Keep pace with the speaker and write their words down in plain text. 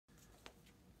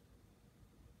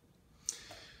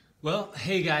Well,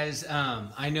 hey guys,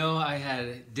 I know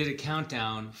did a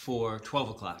countdown for 12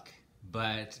 o'clock,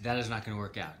 but that is not going to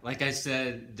work out. Like I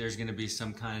said, there's going to be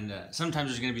sometimes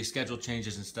there's going to be schedule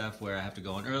changes and stuff where I have to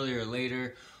go on earlier or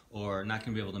later, or not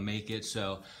going to be able to make it.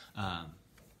 So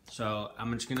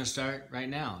I'm just going to start right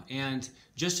now. And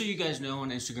just so you guys know,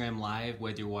 on Instagram Live,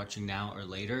 whether you're watching now or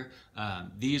later,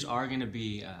 these are going to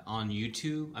be on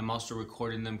YouTube. I'm also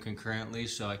recording them concurrently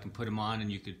so I can put them on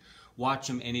and you could watch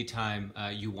them anytime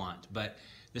you want. But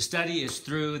the study is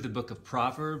through the book of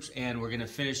Proverbs, and we're going to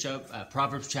finish up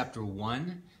Proverbs chapter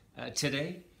 1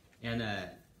 today. And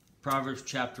Proverbs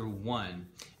chapter 1.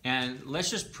 And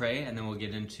let's just pray, and then we'll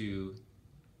get into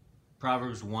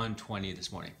Proverbs 1:20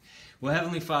 this morning. Well,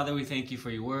 Heavenly Father, we thank you for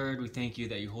your word. We thank you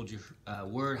that you hold your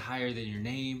word higher than your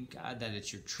name. God, that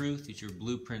it's your truth. It's your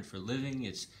blueprint for living.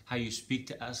 It's how you speak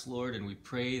to us, Lord. And we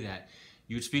pray that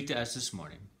you would speak to us this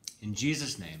morning. In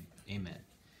Jesus' name, amen.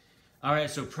 All right,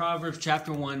 so Proverbs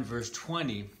chapter 1, verse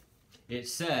 20, it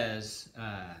says,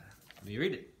 let me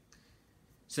read it. It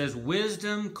says,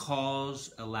 wisdom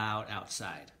calls aloud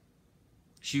outside.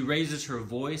 She raises her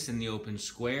voice in the open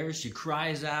square. She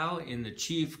cries out in the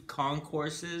chief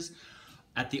concourses.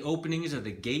 At the openings of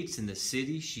the gates in the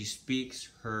city, she speaks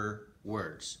her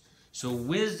words. So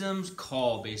wisdom's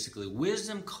call, basically.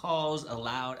 Wisdom calls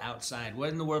aloud outside. What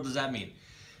in the world does that mean?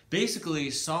 Basically,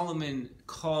 Solomon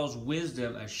calls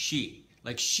wisdom a she.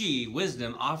 Like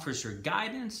wisdom, offers her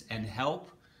guidance and help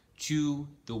to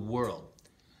the world.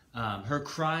 Her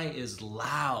cry is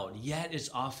loud, yet it's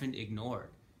often ignored.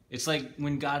 It's like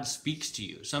when God speaks to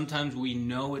you. Sometimes we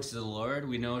know it's the Lord.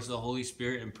 We know it's the Holy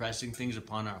Spirit impressing things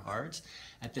upon our hearts.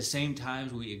 At the same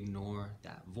time, we ignore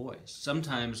that voice.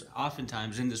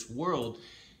 Oftentimes in this world,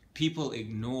 people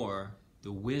ignore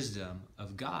the wisdom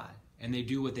of God. And they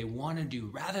do what they want to do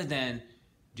rather than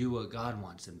do what God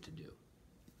wants them to do.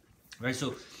 Right?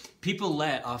 So people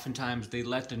oftentimes they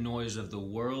let the noise of the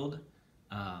world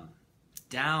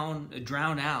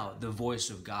drown out the voice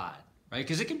of God. Right?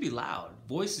 Because it can be loud.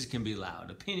 Voices can be loud.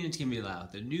 Opinions can be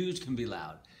loud. The news can be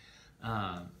loud.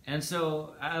 And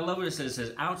so I love what it says. It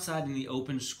says, outside in the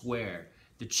open square,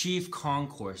 the chief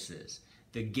concourses,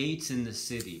 the gates in the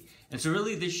city. And so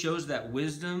really this shows that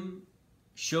wisdom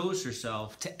shows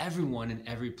herself to everyone in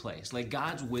every place. Like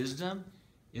God's wisdom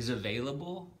is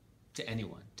available to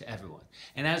anyone, to everyone.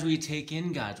 And as we take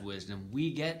in God's wisdom,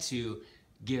 we get to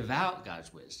give out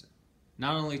God's wisdom.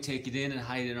 Not only take it in and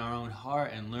hide it in our own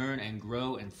heart and learn and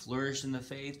grow and flourish in the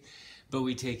faith, but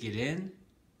we take it in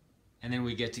and then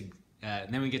we get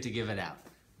to give it out.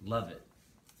 Love it.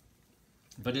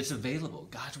 But it's available.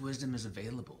 God's wisdom is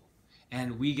available.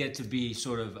 And we get to be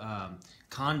sort of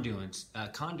conduits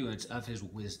of his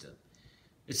wisdom.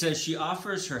 It says she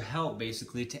offers her help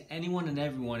basically to anyone and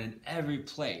everyone in every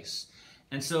place.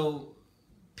 And so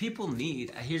here's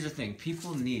the thing,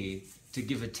 people need to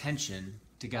give attention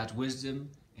to God's wisdom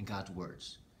and God's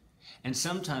words. And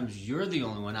sometimes you're the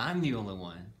only one, I'm the only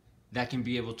one that can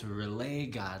be able to relay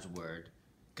God's word,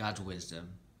 God's wisdom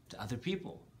to other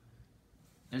people.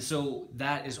 And so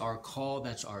that is our call,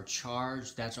 that's our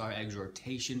charge, that's our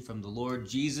exhortation from the Lord.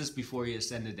 Jesus, before he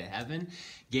ascended to heaven,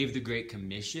 gave the Great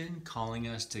Commission, calling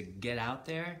us to get out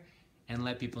there and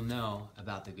let people know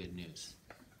about the good news.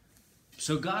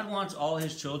 So God wants all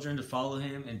his children to follow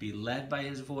him and be led by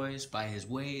his voice, by his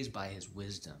ways, by his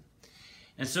wisdom.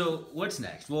 And so what's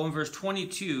next? Well, in verse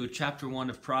 22, chapter 1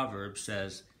 of Proverbs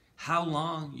says, how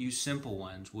long, you simple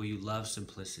ones, will you love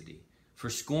simplicity? For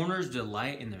scorners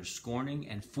delight in their scorning,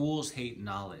 and fools hate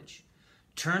knowledge.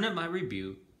 Turn at my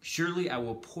rebuke. Surely I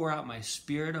will pour out my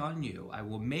spirit on you. I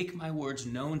will make my words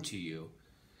known to you.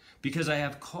 Because I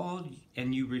have called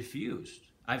and you refused.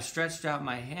 I've stretched out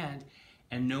my hand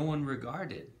and no one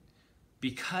regarded.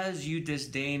 Because you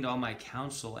disdained all my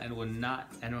counsel and will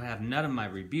have none of my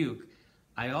rebuke,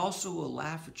 I also will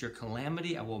laugh at your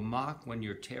calamity. I will mock when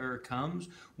your terror comes.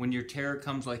 When your terror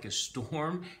comes like a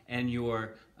storm and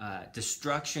your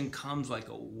destruction comes like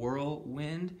a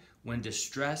whirlwind, when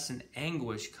distress and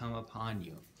anguish come upon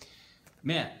you.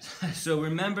 Man, so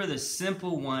remember, the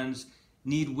simple ones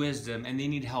need wisdom and they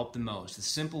need help the most. The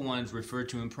simple ones referred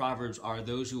to in Proverbs are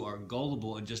those who are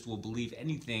gullible and just will believe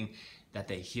anything that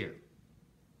they hear.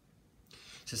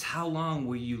 It says, how long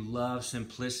will you love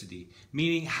simplicity?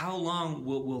 Meaning, how long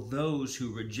will those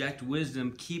who reject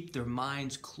wisdom keep their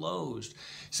minds closed?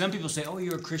 Some people say, oh,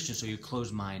 you're a Christian, so you're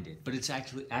closed-minded. But it's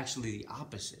actually the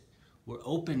opposite. We're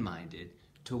open-minded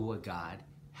to what God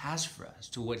has for us,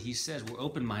 to what he says. We're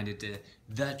open-minded to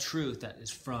the truth that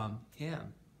is from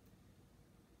him.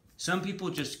 Some people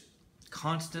just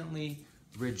constantly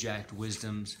reject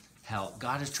wisdom's help.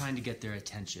 God is trying to get their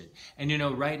attention. And you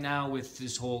know, right now with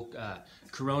this whole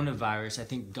coronavirus, I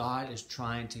think God is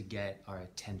trying to get our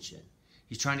attention.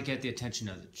 He's trying to get the attention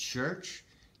of the church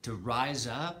to rise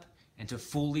up and to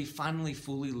finally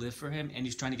fully live for him. And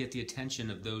he's trying to get the attention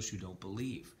of those who don't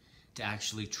believe to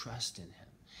actually trust in him.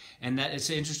 And that it's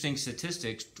an interesting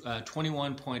statistics.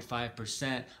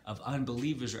 21.5% of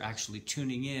unbelievers are actually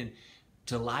tuning in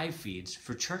to live feeds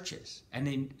for churches. And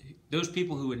then those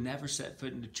people who would never set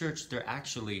foot into church, they're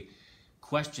actually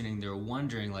questioning, they're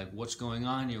wondering like, what's going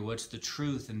on here? What's the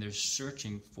truth? And they're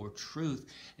searching for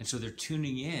truth. And so they're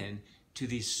tuning in to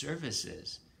these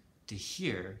services to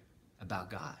hear about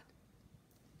God.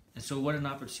 And so what an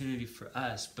opportunity for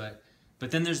us. But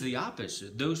then there's the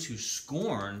opposite. Those who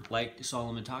scorn, like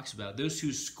Solomon talks about, those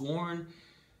who scorn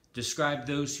describe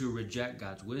those who reject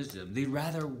God's wisdom. They'd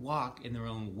rather walk in their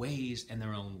own ways and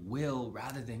their own will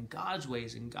rather than God's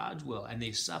ways and God's will. And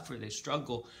they suffer, they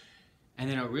struggle, and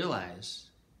they don't realize,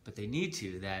 but they need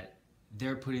to, that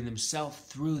they're putting themselves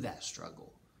through that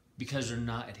struggle because they're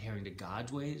not adhering to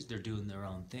God's ways. They're doing their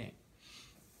own thing.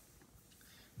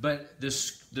 But the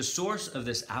source of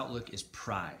this outlook is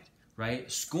pride,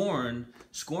 right?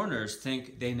 Scorners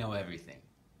think they know everything.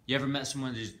 You ever met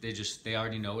someone they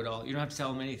already know it all? You don't have to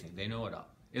tell them anything. They know it all.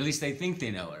 At least they think they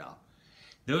know it all.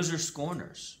 Those are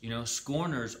scorners. You know,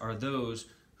 scorners are those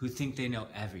who think they know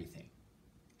everything.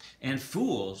 And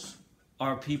fools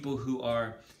are people who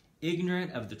are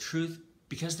ignorant of the truth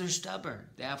because they're stubborn.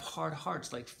 They have hard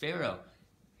hearts, like Pharaoh.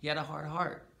 He had a hard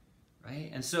heart,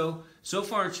 right? And so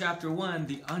far in chapter 1,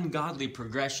 the ungodly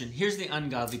progression. Here's the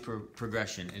ungodly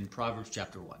progression in Proverbs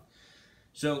chapter 1.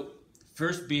 So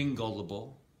first being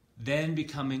gullible, then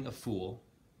becoming a fool,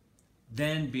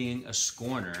 then being a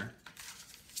scorner.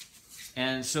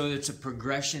 And so it's a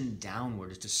progression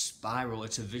downward. It's a spiral.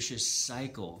 It's a vicious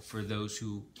cycle for those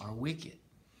who are wicked.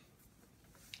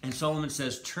 And Solomon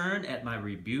says, turn at my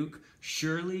rebuke.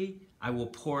 Surely I will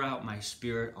pour out my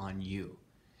spirit on you.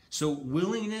 So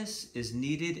willingness is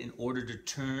needed in order to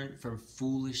turn from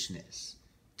foolishness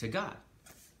to God,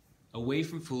 away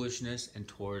from foolishness and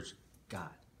towards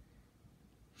God.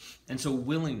 And so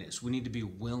willingness, we need to be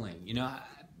willing. You know,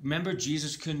 remember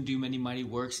Jesus couldn't do many mighty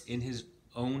works in his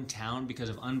own town because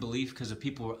of unbelief, because the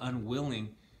people were unwilling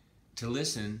to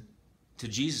listen to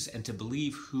Jesus and to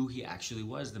believe who he actually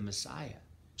was, the Messiah.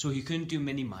 So he couldn't do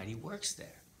many mighty works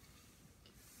there.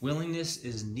 Willingness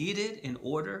is needed in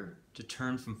order to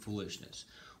turn from foolishness.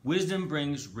 Wisdom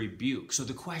brings rebuke. So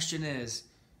the question is,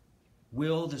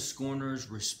 will the scorners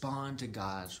respond to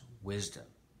God's wisdom?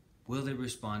 Will they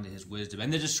respond to his wisdom?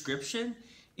 And the description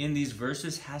in these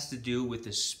verses has to do with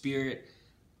the spirit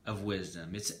of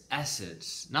wisdom. Its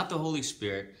essence, not the Holy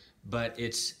Spirit, but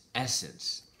its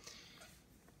essence.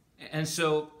 And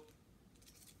so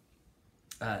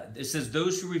it says,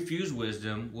 those who refuse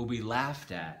wisdom will be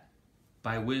laughed at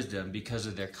by wisdom because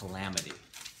of their calamity.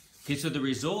 Okay, so the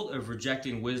result of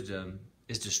rejecting wisdom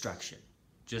is destruction,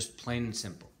 just plain and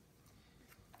simple.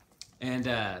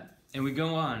 And we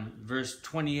go on, verse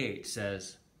 28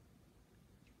 says,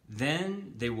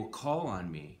 then they will call on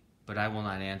me, but I will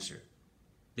not answer.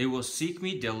 They will seek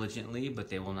me diligently, but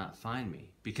they will not find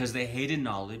me, because they hated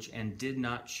knowledge and did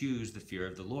not choose the fear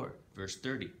of the Lord. Verse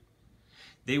 30.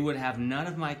 They would have none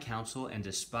of my counsel and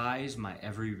despise my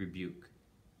every rebuke.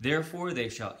 Therefore they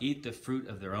shall eat the fruit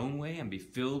of their own way and be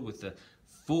filled with the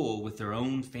full with their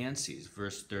own fancies.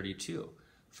 Verse 32.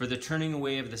 For the turning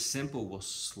away of the simple will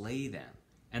slay them,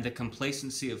 and the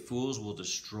complacency of fools will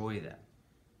destroy them.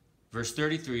 Verse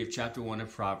 33 of chapter 1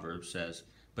 of Proverbs says,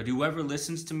 but whoever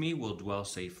listens to me will dwell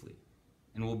safely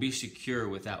and will be secure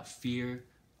without fear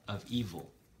of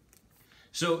evil.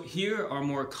 So here are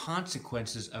more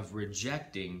consequences of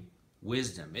rejecting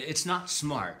wisdom. It's not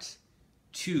smart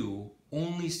to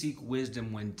only seek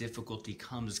wisdom when difficulty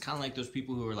comes. It's kind of like those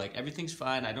people who are like, everything's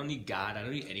fine, I don't need God, I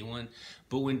don't need anyone.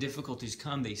 But when difficulties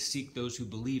come, they seek those who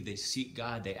believe, they seek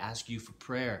God, they ask you for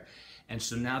prayer. And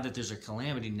so now that there's a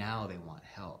calamity, now they want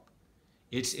help.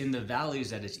 It's in the valleys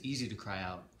that it's easy to cry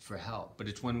out for help. But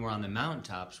it's when we're on the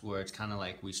mountaintops where it's kind of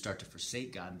like we start to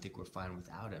forsake God and think we're fine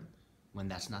without him, when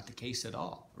that's not the case at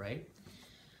all, right?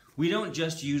 We don't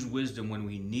just use wisdom when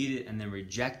we need it and then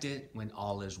reject it when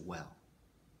all is well.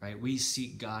 Right? We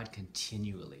seek God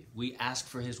continually. We ask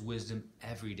for his wisdom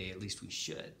every day, at least we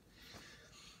should.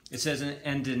 It says,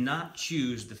 and did not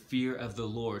choose the fear of the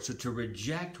Lord. So to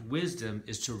reject wisdom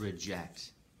is to reject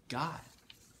God.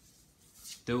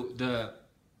 The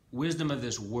wisdom of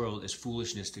this world is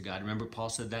foolishness to God. Remember Paul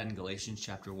said that in Galatians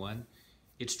chapter 1?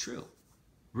 It's true.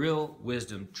 Real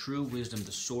wisdom, true wisdom,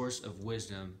 the source of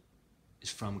wisdom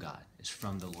is from God, is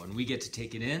from the Lord. And we get to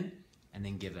take it in and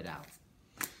then give it out.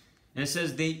 And it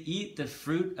says they eat the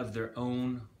fruit of their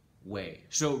own way.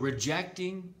 So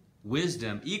rejecting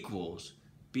wisdom equals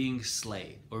being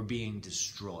slayed or being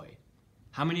destroyed.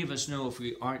 How many of us know if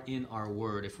we aren't in our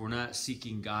word, if we're not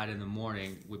seeking God in the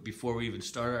morning before we even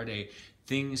start our day,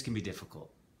 things can be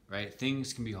difficult, right?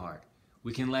 Things can be hard.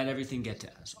 We can let everything get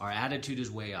to us. Our attitude is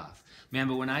way off. Man,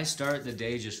 but when I start the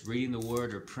day just reading the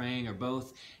word or praying or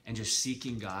both and just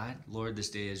seeking God, Lord, this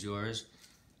day is yours,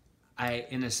 I,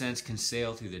 in a sense, can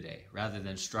sail through the day rather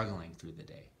than struggling through the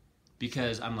day.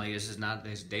 Because I'm like,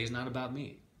 this day's not about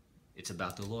me. It's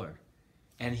about the Lord.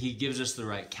 And he gives us the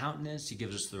right countenance, he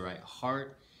gives us the right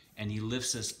heart, and he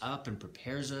lifts us up and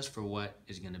prepares us for what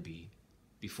is going to be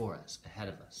before us, ahead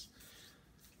of us.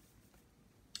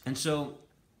 And so,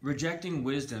 rejecting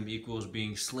wisdom equals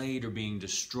being slayed or being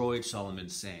destroyed,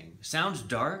 Solomon's saying. Sounds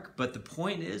dark, but the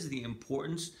point is the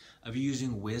importance of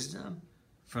using wisdom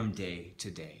from day to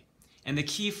day. And the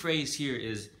key phrase here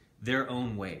is their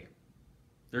own way.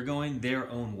 They're going their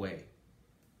own way,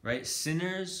 right?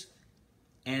 Sinners'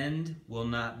 end will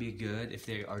not be good if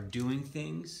they are doing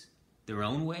things their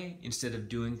own way instead of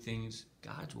doing things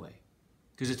God's way.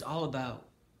 Because it's all about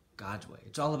God's way.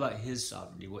 It's all about his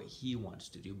sovereignty, what he wants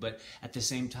to do. But at the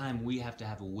same time, we have to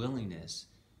have a willingness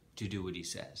to do what he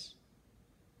says.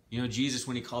 You know, Jesus,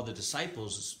 when he called the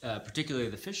disciples, particularly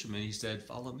the fishermen, he said,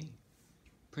 follow me.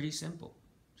 Pretty simple.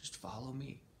 Just follow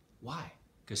me. Why?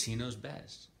 Because he knows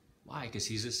best. Why? Because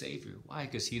he's a savior. Why?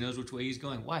 Because he knows which way he's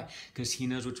going. Why? Because he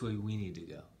knows which way we need to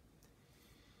go.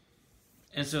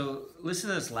 And so listen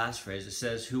to this last phrase. It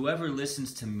says, whoever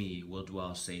listens to me will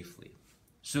dwell safely.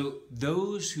 So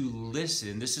those who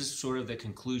listen, this is sort of the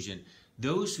conclusion,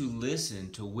 those who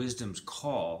listen to wisdom's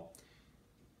call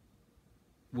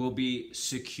will be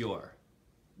secure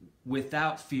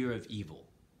without fear of evil.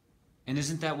 And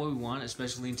isn't that what we want,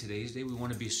 especially in today's day? We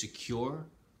want to be secure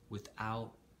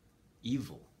without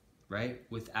evil, right?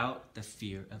 Without the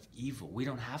fear of evil. We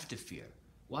don't have to fear.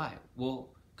 Why? Well,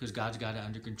 because God's got it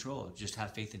under control. Just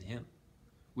have faith in him.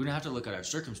 We don't have to look at our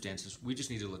circumstances. We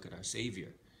just need to look at our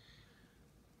Savior.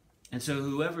 And so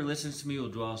whoever listens to me will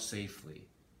dwell safely.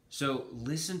 So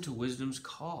listen to wisdom's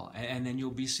call, and then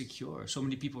you'll be secure. So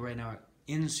many people right now are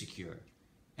insecure,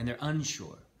 and they're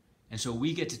unsure. And so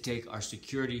we get to take our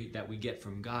security that we get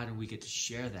from God, and we get to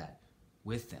share that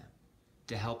with them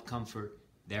to help comfort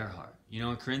their heart. You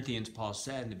know, in Corinthians, Paul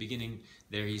said in the beginning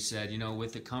there, he said, you know,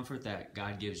 with the comfort that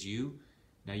God gives you,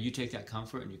 now you take that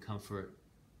comfort and you comfort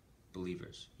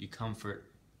believers. You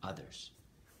comfort others.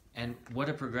 And what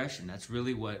a progression. That's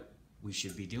really what we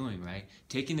should be doing, right?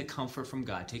 Taking the comfort from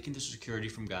God, taking the security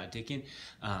from God, taking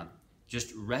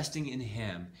just resting in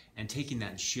him and taking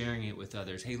that and sharing it with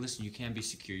others. Hey, listen, you can be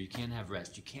secure. You can have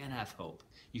rest. You can have hope.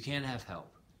 You can have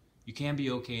help. You can be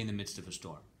okay in the midst of a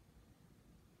storm.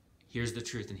 Here's the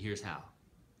truth and here's how.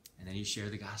 And then you share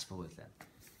the gospel with them.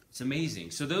 It's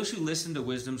amazing. So those who listen to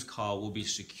wisdom's call will be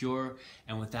secure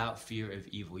and without fear of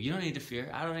evil. You don't need to fear.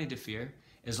 I don't need to fear,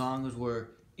 as long as we're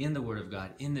in the word of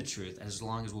God, in the truth, as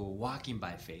long as we're walking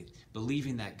by faith,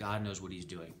 believing that God knows what he's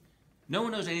doing. No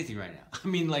one knows anything right now. I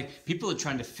mean, like, people are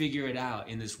trying to figure it out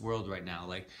in this world right now.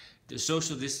 Like, the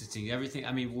social distancing, everything.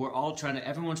 I mean,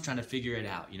 everyone's trying to figure it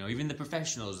out. You know, even the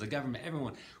professionals, the government,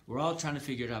 everyone. We're all trying to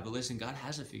figure it out. But listen, God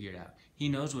has it figured out. He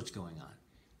knows what's going on.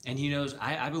 And he knows,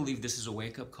 I believe this is a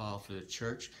wake-up call for the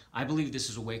church. I believe this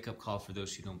is a wake-up call for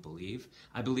those who don't believe.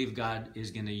 I believe God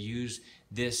is going to use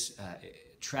this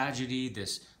tragedy,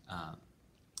 this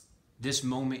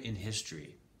moment in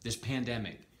history, this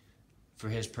pandemic, for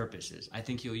his purposes. I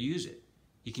think he'll use it.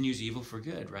 He can use evil for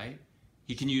good, right?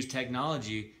 He can use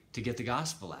technology to get the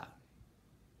gospel out.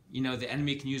 You know, the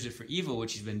enemy can use it for evil,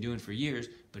 which he's been doing for years,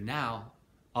 but now,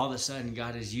 all of a sudden,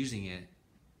 God is using it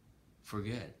for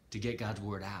good, to get God's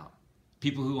word out.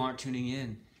 People who aren't tuning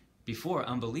in before,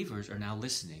 unbelievers, are now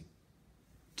listening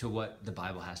to what the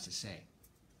Bible has to say.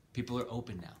 People are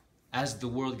open now. As the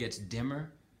world gets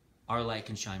dimmer, our light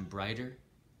can shine brighter,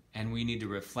 and we need to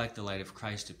reflect the light of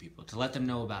Christ to people, to let them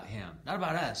know about him. Not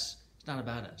about us. It's not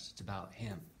about us. It's about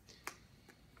him.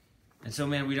 And so,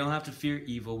 man, we don't have to fear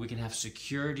evil. We can have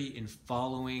security in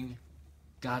following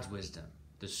God's wisdom,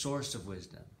 the source of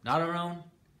wisdom. Not our own.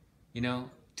 You know,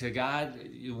 to God,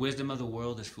 the wisdom of the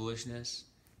world is foolishness,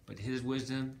 but his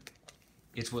wisdom,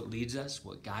 it's what leads us,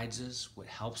 what guides us, what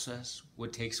helps us,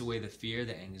 what takes away the fear,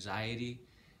 the anxiety,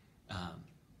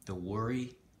 the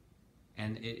worry.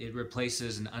 And it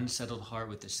replaces an unsettled heart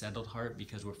with a settled heart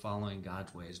because we're following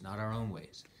God's ways, not our own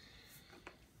ways.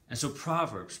 And so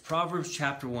Proverbs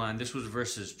chapter 1, this was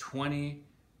verses 20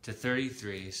 to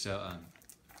 33. So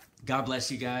God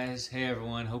bless you guys. Hey,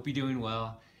 everyone. Hope you're doing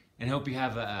well. And hope you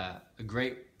have a a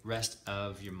great rest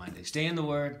of your Monday. Stay in the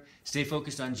Word. Stay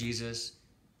focused on Jesus.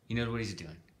 He knows what he's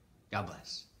doing. God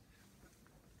bless.